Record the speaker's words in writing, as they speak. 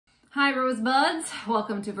Hi Rosebuds,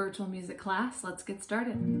 welcome to virtual music class. Let's get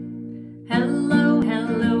started. Hello,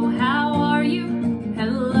 hello, how are you?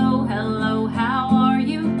 Hello, hello, how are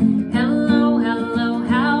you? Hello, hello,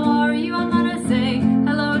 how are you? I'm gonna say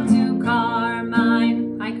hello to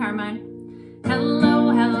Carmine. Hi Carmine.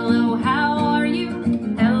 Hello, hello, how are you?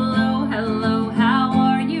 Hello, hello, how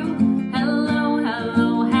are you? Hello,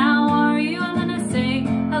 hello, how are you? I'm gonna say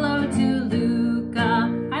hello to Luca.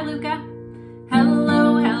 Hi Luca.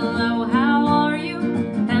 Hello, hello, how are you?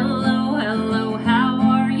 Hello, hello, how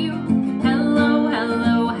are you? Hello,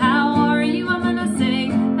 hello, how are you? I'm gonna say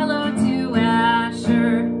hello to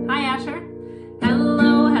Asher. Hi Asher.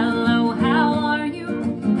 Hello, hello, how are you?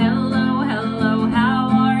 Hello, hello, how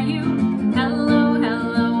are you? Hello,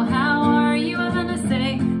 hello, how are you? I'm gonna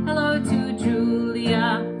say hello to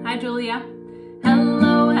Julia. Hi Julia.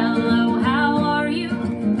 Hello, hello, how are you?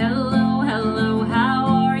 Hello, hello, how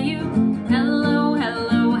are you? Hello,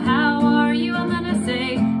 hello, how are you? I'm gonna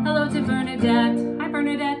say hello to Bernadette. Hi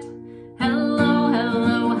Bernadette. Hello,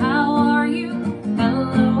 hello, how are you?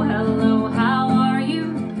 Hello, hello, how are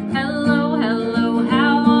you? Hello, hello,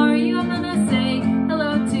 how are you? I'm gonna say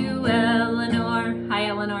hello to Eleanor. Hi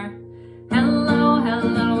Eleanor. Hello,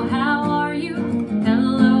 hello, how are you?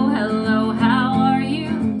 Hello, hello, how are you?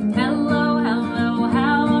 Hello, hello,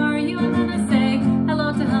 how are you? I'm gonna say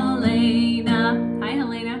hello to Helena. Hi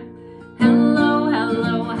Helena. Hello,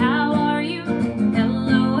 hello, how are you?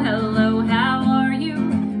 Hello, hello, how are you?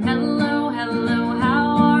 Hello, hello,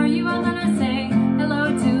 how are you? I'm gonna say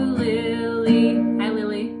hello to Lily. Hi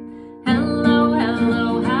Lily. Hello,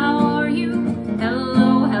 hello, how are you?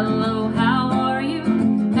 Hello, hello, how are you?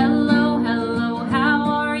 Hello, hello, how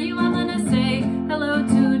are you? I'm gonna say hello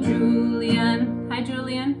to Julian. Hi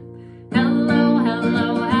Julian. Hello,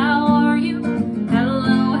 hello, how are you?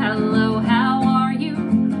 Hello, hello, how are you?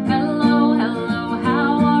 Hello, hello,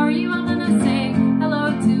 how are you? I'm gonna say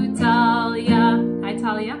hello to Talia. Hi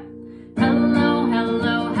Talia. Hello,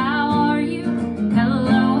 hello, how are you?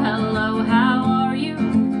 Hello, hello, how are you?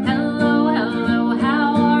 Hello, hello,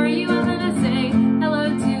 how are you? I'm gonna say hello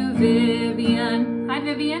to Vivian. Hi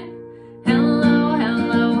Vivian. Hello,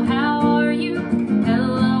 hello, how are you?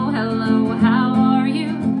 Hello, hello, how are you?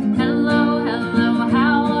 Hello, hello,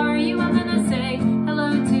 how are you? I'm gonna say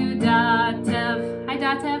hello to Datev. Hi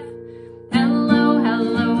Datev. Hello,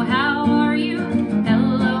 hello, how are you?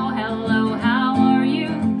 Hello, hello, how are you?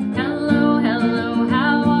 Hello, hello,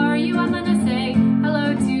 how are you? I'm gonna say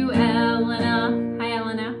hello to Elena. Hi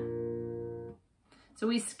Elena. So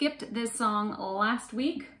we skipped this song last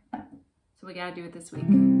week, so we gotta do it this week.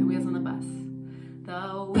 The wheels on the bus.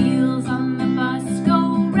 The wheels on the bus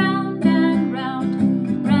go round and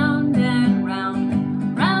round, round and round,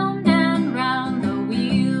 round and round. The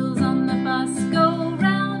wheels on the bus go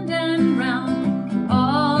round and round,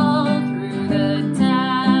 all through the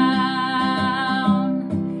town.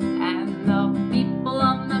 And the people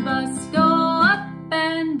on the bus go up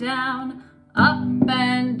and down, up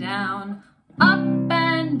and down, up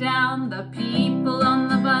and down. The people on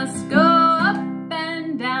the bus go up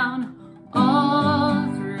and down, all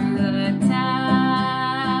through the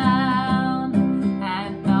town.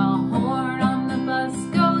 And the horn on the bus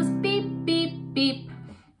goes beep, beep, beep,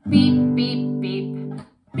 beep, beep, beep,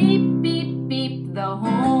 beep, beep, beep. The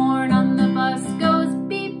horn on the bus goes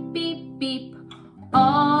beep, beep, beep,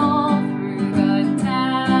 all through the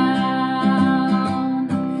town.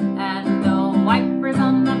 And the wipers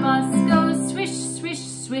on the bus go swish, swish,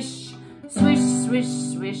 swish, swish, swish,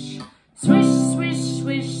 swish, swish, swish,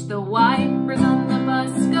 swish. The wipers on the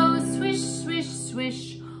bus go swish, swish,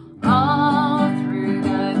 swish, all through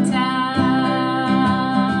the town.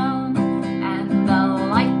 And the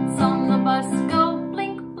lights on the bus go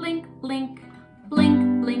blink, blink, blink,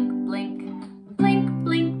 blink, blink, blink, blink,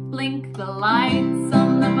 blink, blink. The lights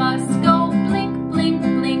on the bus go blink, blink,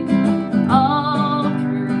 blink, all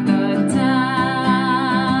through the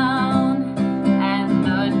town. And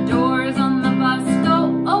the doors on the bus go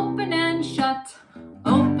open and shut,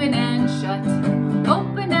 open and shut,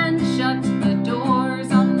 open and shut. The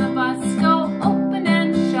doors on the bus go open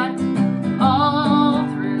and shut, all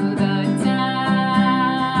through the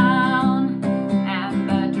town. And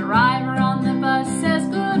the driver on the bus says,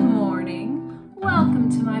 good morning, welcome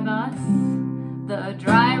to my bus. The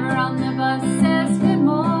driver on the bus says, good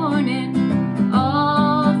morning,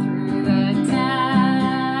 all through the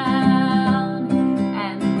town.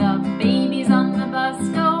 And the babies on the bus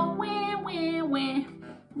go wah, wah, wah,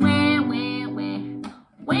 wah, wah, wah,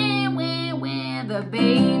 wah, wah, wah. The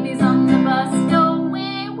babies on the bus go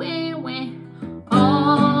wah, wah, wah,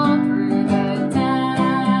 all through the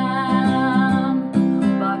town.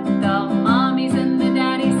 But the mommies and the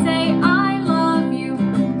daddies say,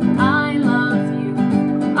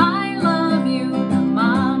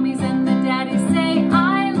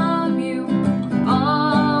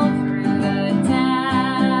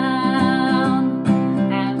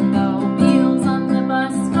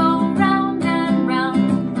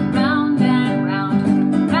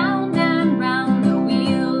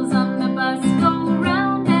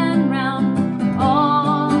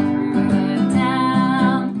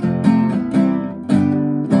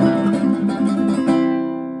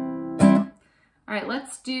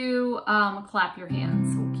 let's do clap your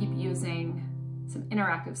hands. We'll keep using some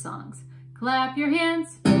interactive songs. Clap your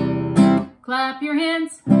hands, clap your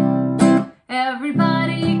hands.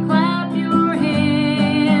 Everybody clap your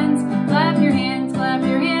hands. Clap your hands, clap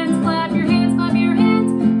your hands, clap your hands, clap your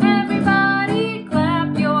hands. Everybody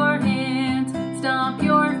clap your hands. Stomp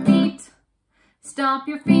your feet, stomp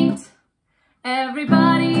your feet.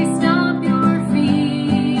 Everybody stomp your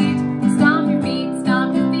feet. Stomp your feet,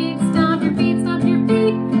 stomp your feet, stomp your feet, stomp your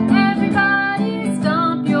feet. Everybody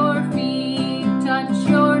stomp your feet. Touch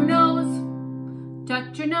your nose,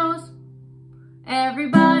 touch your nose.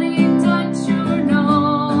 Everybody touch your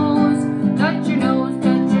nose. Touch your nose,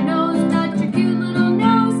 touch your nose, touch your cute little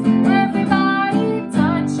nose. Everybody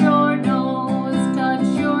touch your nose. Touch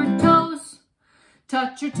your toes,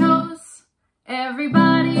 touch your toes.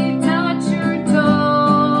 Everybody touch your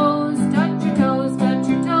toes. Touch your toes, touch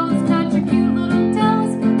your toes, touch your cute little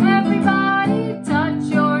toes. Everybody touch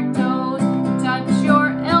your toes. Touch your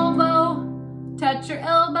elbow, touch your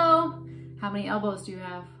elbow. How many elbows do you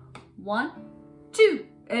have? 1, 2.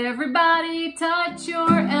 Everybody touch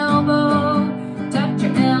your elbow. Touch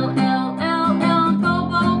your elbow,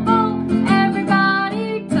 bow.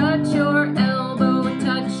 Everybody touch your elbow.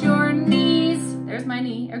 Touch your knees. There's my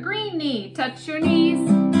knee, a green knee. Touch your knees.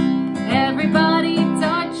 Everybody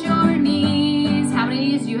touch your knees. How many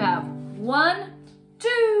knees do you have? 1,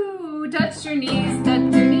 2. Touch your knees,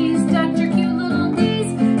 touch your knees, touch your cute little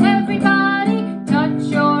knees. Everybody touch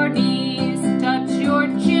your knees. Touch your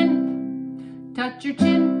chin. Touch your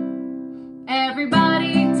chin.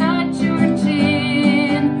 Everybody touch your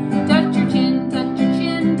chin. Touch your chin, touch your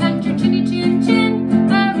chin, touch your chinny chin chin.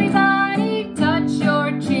 Everybody touch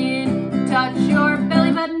your chin. Touch your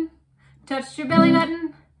belly button. Touch your belly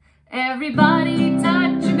button. Everybody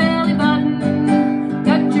touch your belly button.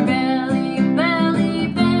 Touch your belly, belly,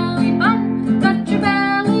 belly button. Touch your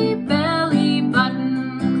belly, belly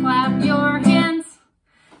button. Clap your hands.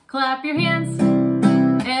 Clap your hands.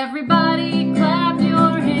 Everybody clap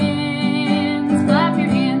your hands. Clap your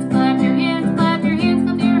hands, clap your hands, clap your hands,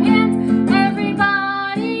 clap your hands.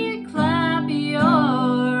 Everybody clap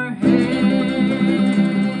your hands.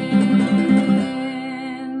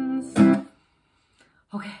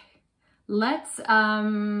 Okay, let's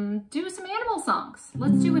do some animal songs.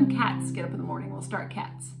 Let's do When Cats Get Up in the Morning. We'll start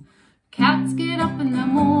cats. Cats get up in the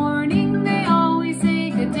morning, they always say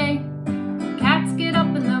good day. Cats get up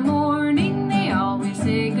in the morning, they always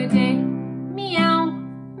say good day. Meow,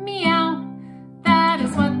 meow, that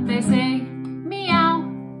is what they say. Meow,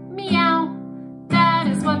 meow, that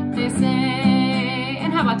is what they say.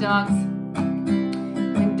 And how about dogs?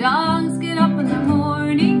 When dogs get up in the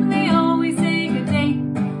morning, they always say good day.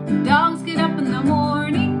 When dogs get up in the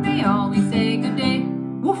morning, they always say good day.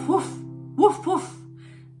 Woof, woof, woof, woof,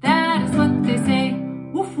 that is what they say.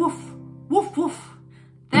 Woof, woof, woof, woof.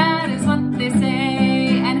 That is what they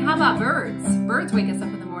say. And how about birds? Birds wake us up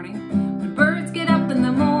in the morning. When birds get up in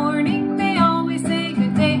the morning, they always say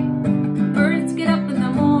good day. When birds get up in the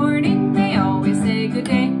morning, they always say good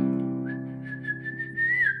day.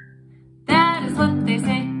 That is what they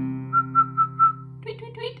say. Tweet,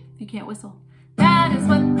 tweet, tweet. You can't whistle. That is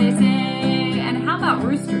what they say. And how about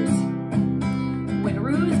roosters? When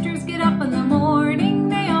roosters get up in the morning,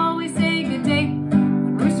 they always say good day.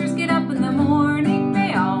 When roosters get up in the morning,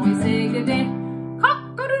 they always say good day.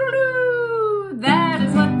 Cock-a-doodle-doo, that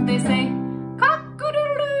is what they say.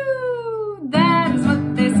 Cock-a-doodle-doo, that is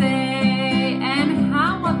what they say. And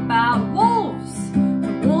how about wolves?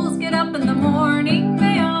 When wolves get up in the morning,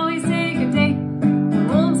 they always say good day. When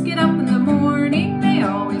wolves get up in the morning, they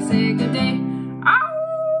always say good day. Ow!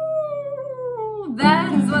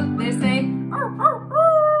 That is what they say.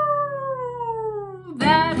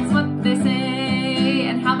 That is what they say.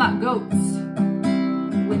 And how about goats?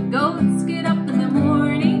 When goats get up in the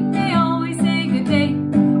morning, they always say good day.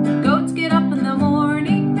 When goats get up in the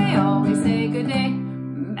morning, they always say good day.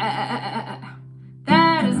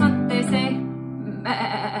 That is what they say.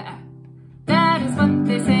 That is what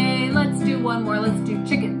they say. Let's do one more. Let's do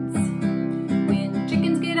chickens. When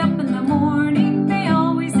chickens get up in the morning, they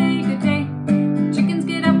always say good day. When chickens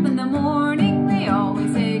get up in the morning, they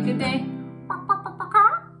always say good day.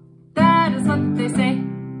 That is what they say.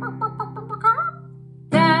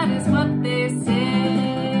 That is what they say.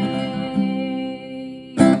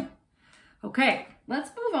 Okay, let's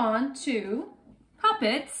move on to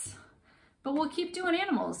puppets, but we'll keep doing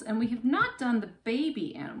animals. And we have not done the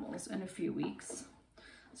baby animals in a few weeks.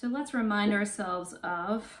 So let's remind ourselves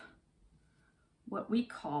of what we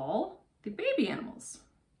call the baby animals.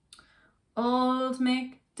 Old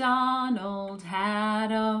MacDonald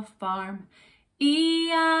had a farm E-I-E-I-O.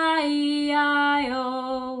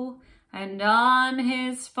 And on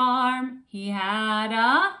his farm he had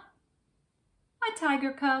a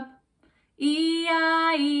tiger cub. E-I-E-I-O.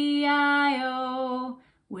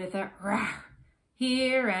 With a rawr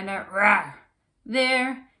here and a rawr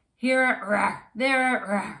there. Here a rawr, there a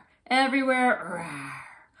rawr, everywhere rawr.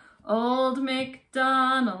 Old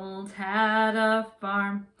MacDonald had a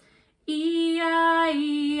farm. E-I-E-I-O.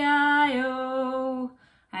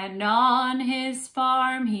 And on his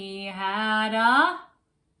farm he had an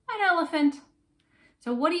elephant.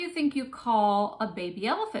 So what do you think you call a baby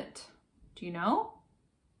elephant? Do you know?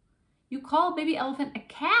 You call a baby elephant a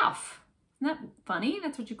calf. Isn't that funny?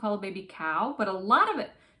 That's what you call a baby cow. But a lot of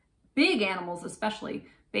it, big animals especially,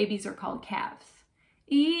 babies are called calves.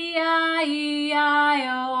 E-I-E-I-O.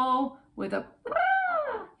 With a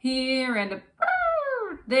here and a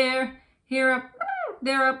there. Here a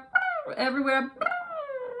there a everywhere.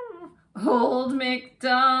 Old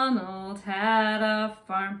MacDonald had a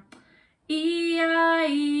farm. E-I-E-I-O.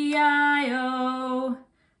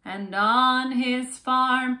 And on his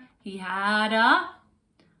farm he had a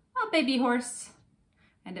baby horse.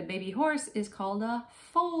 And a baby horse is called a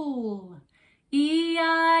foal.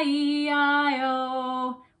 E-I-E-I-O.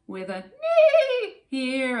 With a knee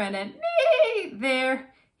here and a knee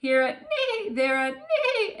there. Here a knee, there a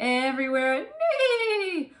knee, everywhere a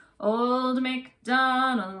knee. Old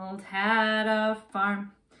MacDonald had a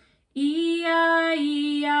farm. E-I-E-I-O.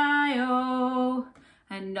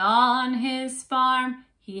 And on his farm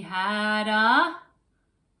he had a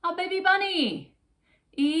baby bunny.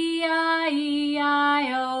 E-I-E-I-O.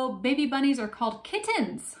 Baby bunnies are called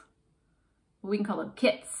kittens. We can call them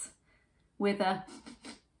kits. With a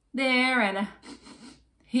there and a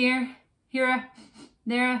here, here a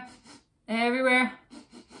there a everywhere.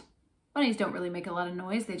 Bunnies don't really make a lot of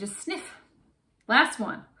noise, they just sniff. Last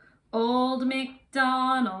one. Old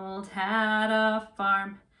MacDonald had a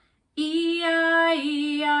farm. E-I-E-I-O.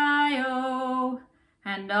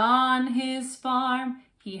 And on his farm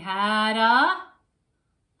he had a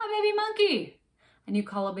baby monkey. And you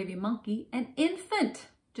call a baby monkey an infant,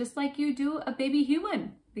 just like you do a baby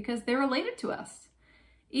human, because they're related to us.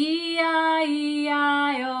 E-I-E-I-O.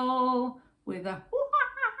 With a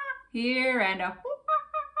here and a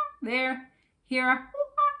there, here a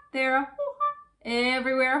there a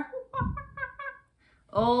everywhere.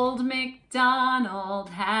 Old MacDonald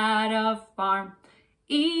had a farm.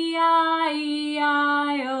 E-I-E-I-O.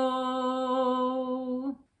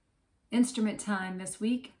 Instrument time this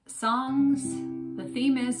week. Songs. The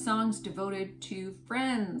theme is songs devoted to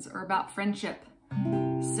friends or about friendship.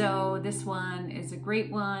 So this one is a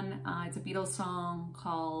great one. It's a Beatles song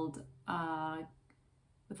called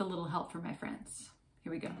With a Little Help from My Friends.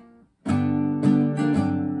 Here we go.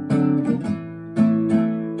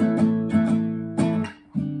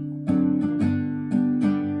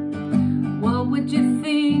 What would you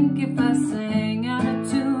think if I sang out of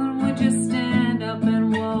tune? Would you stand up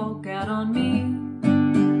and walk out on me?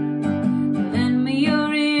 Lend me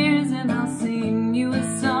your ears and I'll sing you a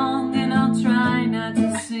song, and I'll try not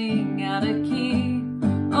to sing out of key.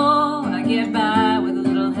 Oh, I get by with a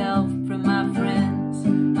little help from my friends.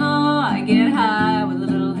 Oh, I get high with a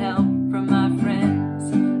little help from my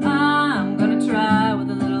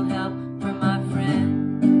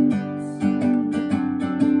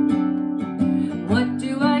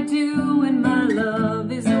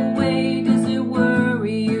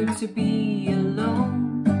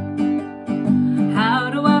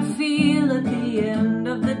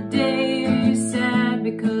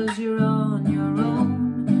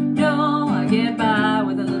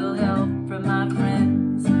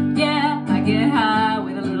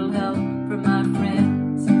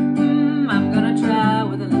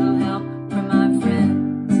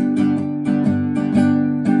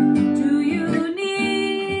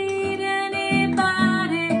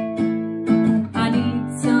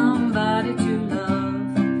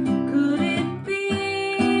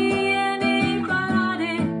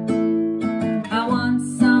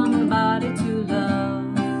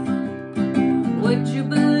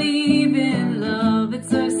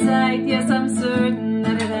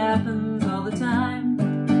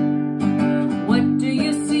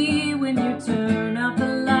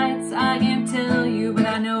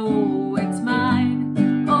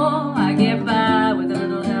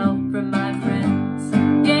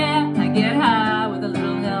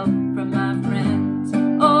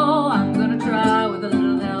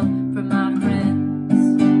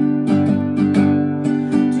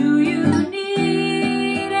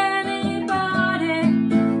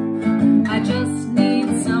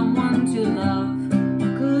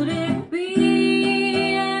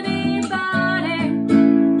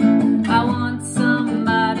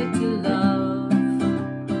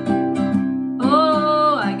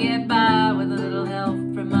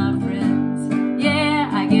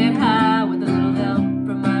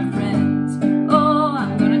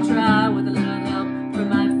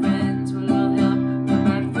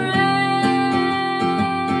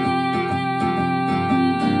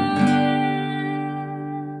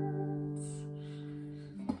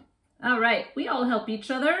all help each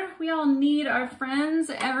other. We all need our friends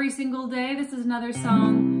every single day. This is another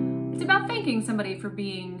song. It's about thanking somebody for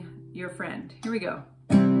being your friend. Here we go.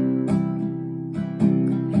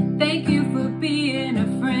 Thank you for being a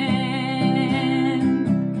friend.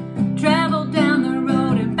 Travel down the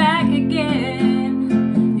road and back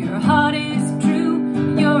again. Your heart is true.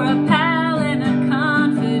 You're a pal and a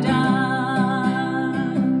confidant.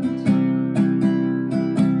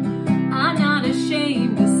 I'm not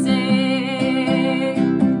ashamed to say,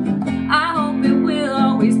 I hope it will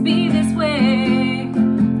always be this way.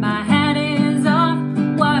 My hat is off.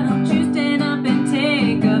 Why don't you stand up and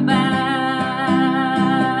take a bow?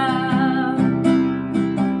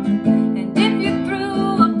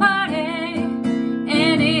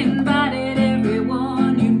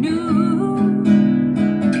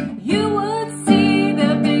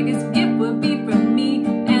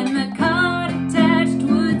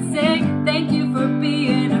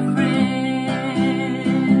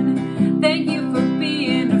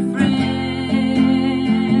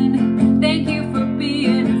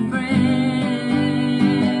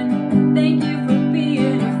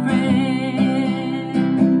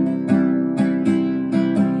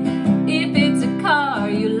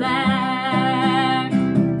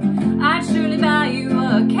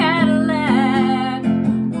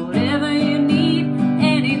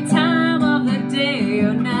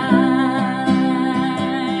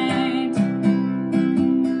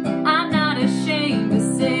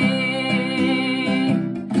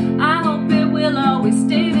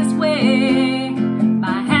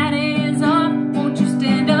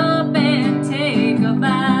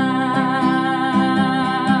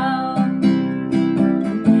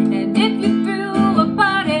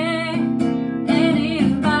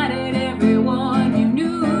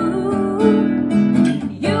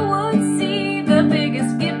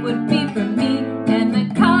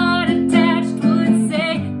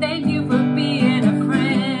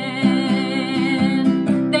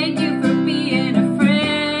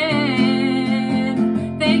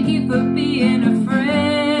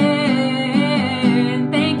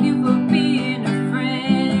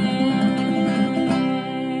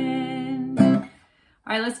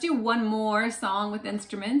 All right, let's do one more song with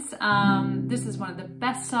instruments. This is one of the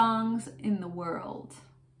best songs in the world.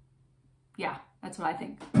 Yeah, that's what I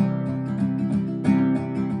think.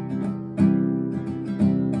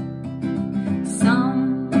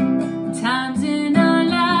 Sometimes in our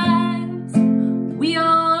lives, we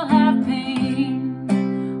all have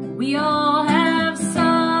pain. We all have sorrow.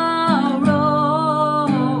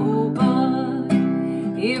 But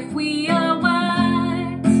if we are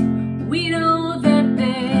wise, we know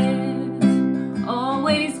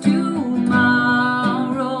always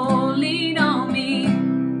tomorrow. Lean on me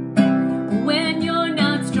when you're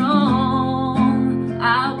not strong.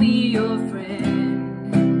 I'll be your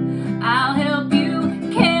friend. I'll help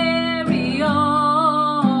you carry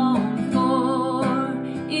on, for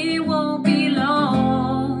it won't be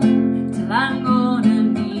long till I'm gonna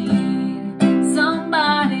need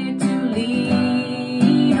somebody to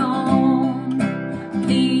lean on.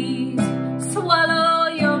 Please swallow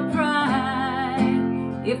your pride.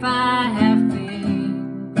 If I have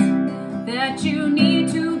things that you need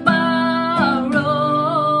to borrow,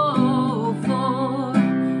 for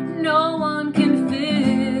no one can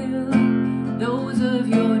fill those of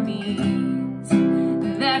your needs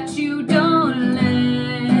that you don't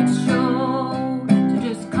let show. So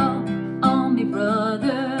just call on me,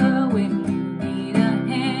 brother, when you need a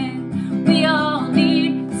hand. We all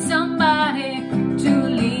need somebody to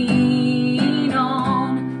lean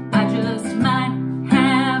on. I just might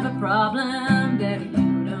problem that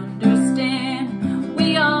you'd understand.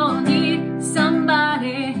 We all need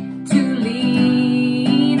somebody to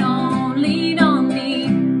lean on. Lean on me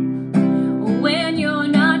when you're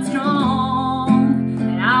not strong,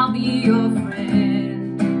 and I'll be your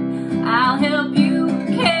friend. I'll help you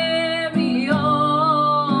carry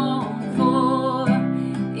on, for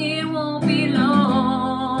it won't be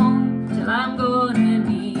long till I'm gonna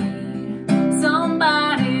need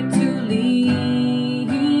somebody to lean.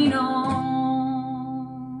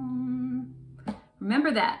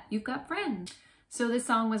 Remember that, you've got friends. So this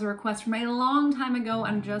song was a request from a long time ago.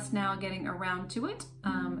 I'm just now getting around to it.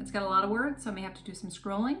 It's got a lot of words, so I may have to do some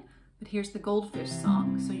scrolling, but here's the goldfish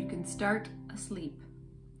song, so you can start asleep.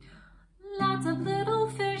 Lots of little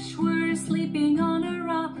fish were sleeping on a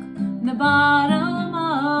rock in the bottom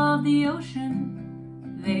of the ocean.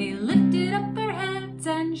 They lifted up their heads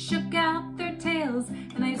and shook out their tails,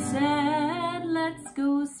 and they said, let's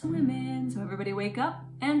go swimming. So everybody wake up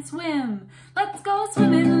and swim. Let's go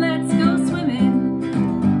swimming, let's go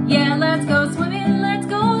swimming. Yeah, let's go swimming, let's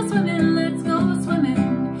go swimming, let's go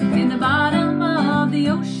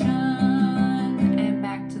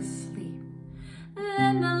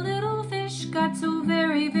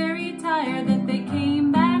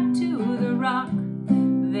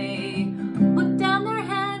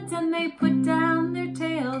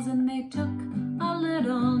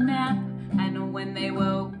they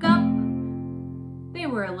woke up, they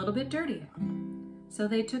were a little bit dirty. So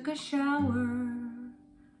they took a shower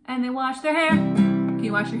and they washed their hair. Can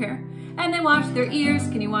you wash your hair? And they washed their ears.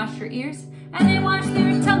 Can you wash your ears? And they washed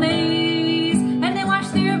their tummies. And they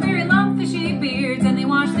washed their very long fishy beards. And they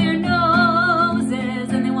washed their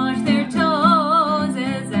noses. And they washed their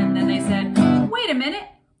toeses. And then they said, wait a minute,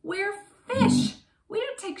 we're fish. We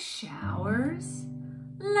don't take showers.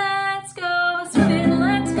 Let's go swimming,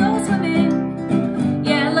 let's go swimming.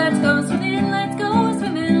 Yeah, let's go swimming, let's go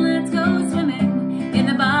swimming, let's go swimming in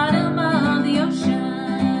the bottom of the ocean.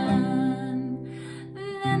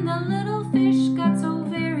 Then the little fish got so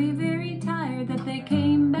very, very tired that they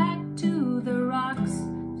came back to the rocks.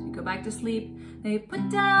 So you go back to sleep. They put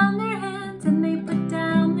down their heads and they put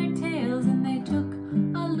down their tails and they took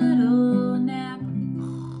a little nap.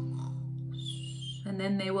 And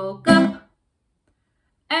then they woke up.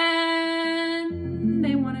 And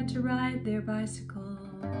they wanted to ride their bicycles.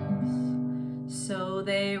 So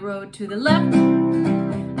they rode to the left,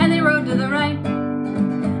 and they rode to the right,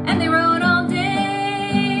 and they rode all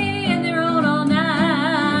day, and they rode all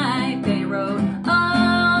night. They rode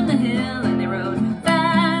on the hill, and they rode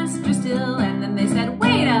faster still, and then they said,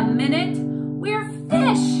 wait a minute, we're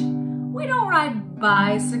fish. We don't ride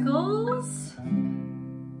bicycles.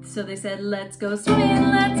 So they said, let's go swimming,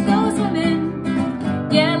 let's go swimming.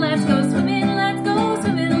 Yeah, let's go swimming, let's go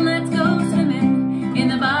swimming, let's go swimming in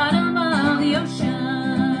the bottom of the ocean.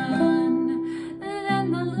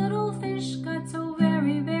 Then the little fish got so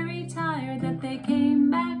very, very tired that they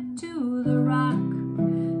came back to the rock.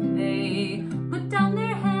 They put down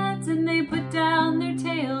their heads and they put down their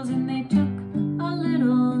tails and they took a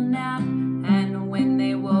little nap. And when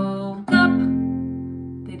they woke up,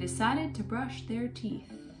 they decided to brush their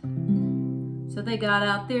teeth. So they got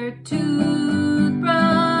out their toothbrush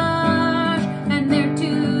and their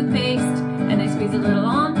toothpaste and they squeezed a little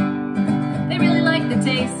on. They really liked the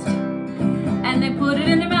taste and they put it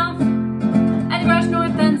in their mouth and they brushed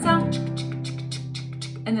north and south.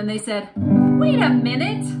 And then they said, wait a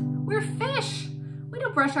minute, we're fish. We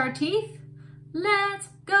don't brush our teeth. Let's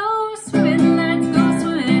go swimming, let's go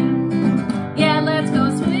swimming. Yeah, let's go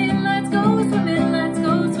swimming, let's go swimming, let's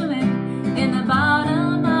go swimming in the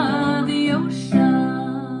bottom of the ocean.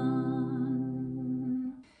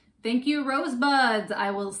 Thank you, Rosebuds.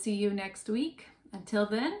 I will see you next week. Until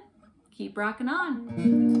then, keep rocking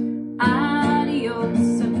on.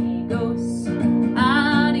 Adios.